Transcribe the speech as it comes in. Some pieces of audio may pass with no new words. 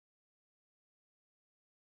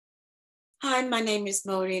Hi, my name is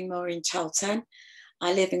Maureen Charlton.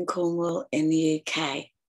 I live in Cornwall in the UK.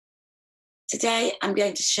 Today, I'm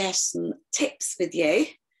going to share some tips with you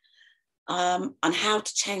on how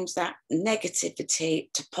to change that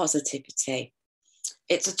negativity to positivity.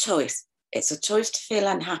 It's a choice. It's a choice to feel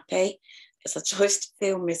unhappy. It's a choice to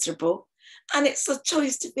feel miserable. And it's a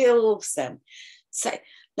choice to feel awesome. So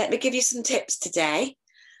let me give you some tips today.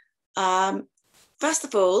 First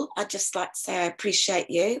of all, I'd just like to say I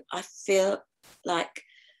appreciate you. I feel like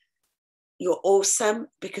you're awesome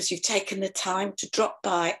because you've taken the time to drop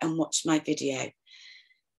by and watch my video.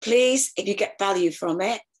 Please, if you get value from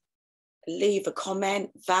it, leave a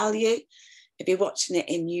comment, value. If you're watching it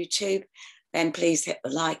in YouTube, then please hit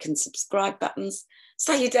the like and subscribe buttons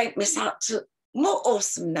so you don't miss out to more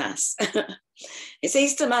awesomeness. It's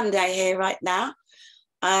Easter Monday here right now,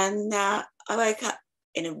 and I woke up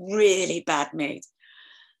in a really bad mood.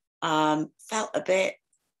 Felt a bit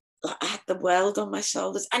like I had the world on my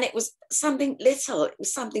shoulders, and it was something little. It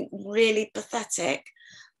was something really pathetic,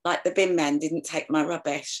 like the bin men didn't take my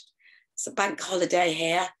rubbish. It's a bank holiday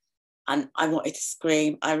here, and I wanted to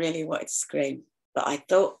scream. I really wanted to scream, but I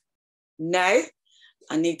thought, no,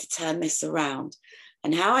 I need to turn this around.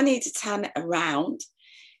 And how I need to turn it around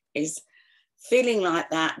is feeling like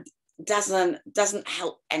that doesn't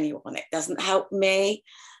help anyone. It doesn't help me,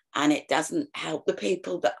 and it doesn't help the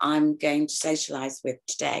people that I'm going to socialise with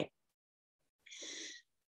today.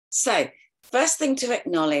 So first thing to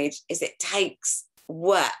acknowledge is it takes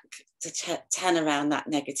work to turn around that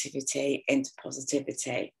negativity into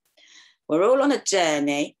positivity. We're all on a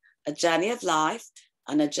journey of life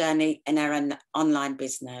and a journey in our online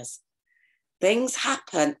business. Things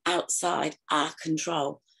happen outside our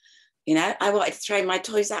control. You know, I wanted to throw my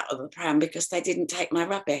toys out of the pram because they didn't take my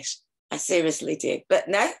rubbish. I seriously did. But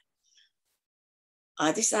no,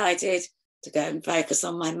 I decided to go and focus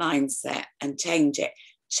on my mindset and change it,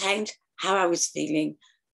 change how I was feeling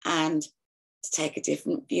and to take a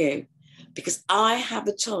different view, because I have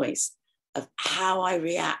a choice of how I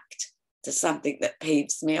react to something that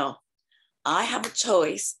peeves me off. I have a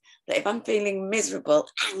choice that if I'm feeling miserable,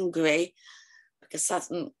 angry, because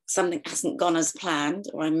something hasn't gone as planned,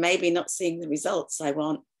 or I'm maybe not seeing the results I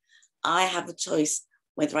want, I have a choice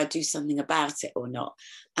whether I do something about it or not,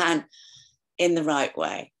 and in the right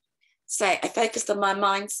way. So I focused on my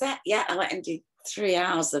mindset. Yeah, I went and did 3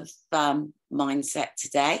 hours of mindset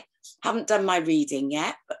today. Haven't done my reading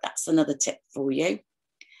yet, but that's another tip for you.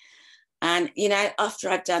 And, you know, after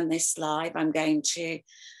I've done this live, I'm going to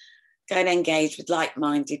go and engage with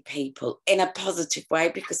like-minded people in a positive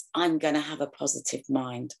way, because I'm going to have a positive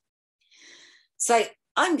mind. So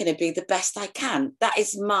I'm going to be the best I can. That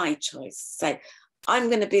is my choice. So I'm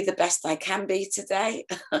going to be the best I can be today.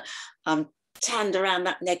 I'm turned around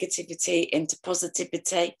that negativity into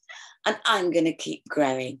positivity, and I'm going to keep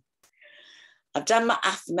growing. I've done my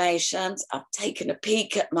affirmations. I've taken a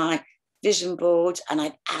peek at my vision board, and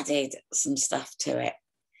I've added some stuff to it.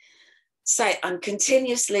 So I'm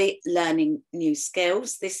continuously learning new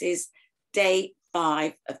skills. This is day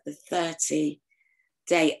 5 of the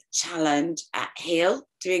 30-day challenge at Heal,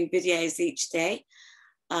 doing videos each day.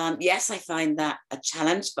 Yes, I find that a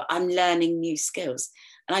challenge, but I'm learning new skills,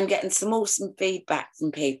 and I'm getting some awesome feedback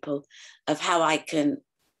from people of how I can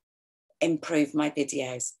improve my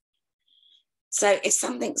videos. So if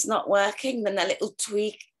something's not working, then a little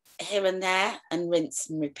tweak here and there, and rinse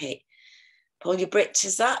and repeat. Pull your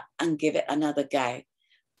britches up and give it another go.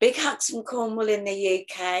 Big hugs from Cornwall in the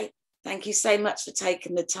UK. Thank you so much for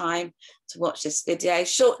taking the time to watch this video.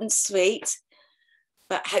 Short and sweet,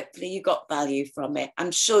 but hopefully you got value from it.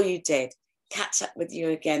 I'm sure you did. Catch up with you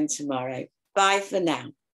again tomorrow. Bye for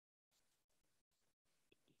now.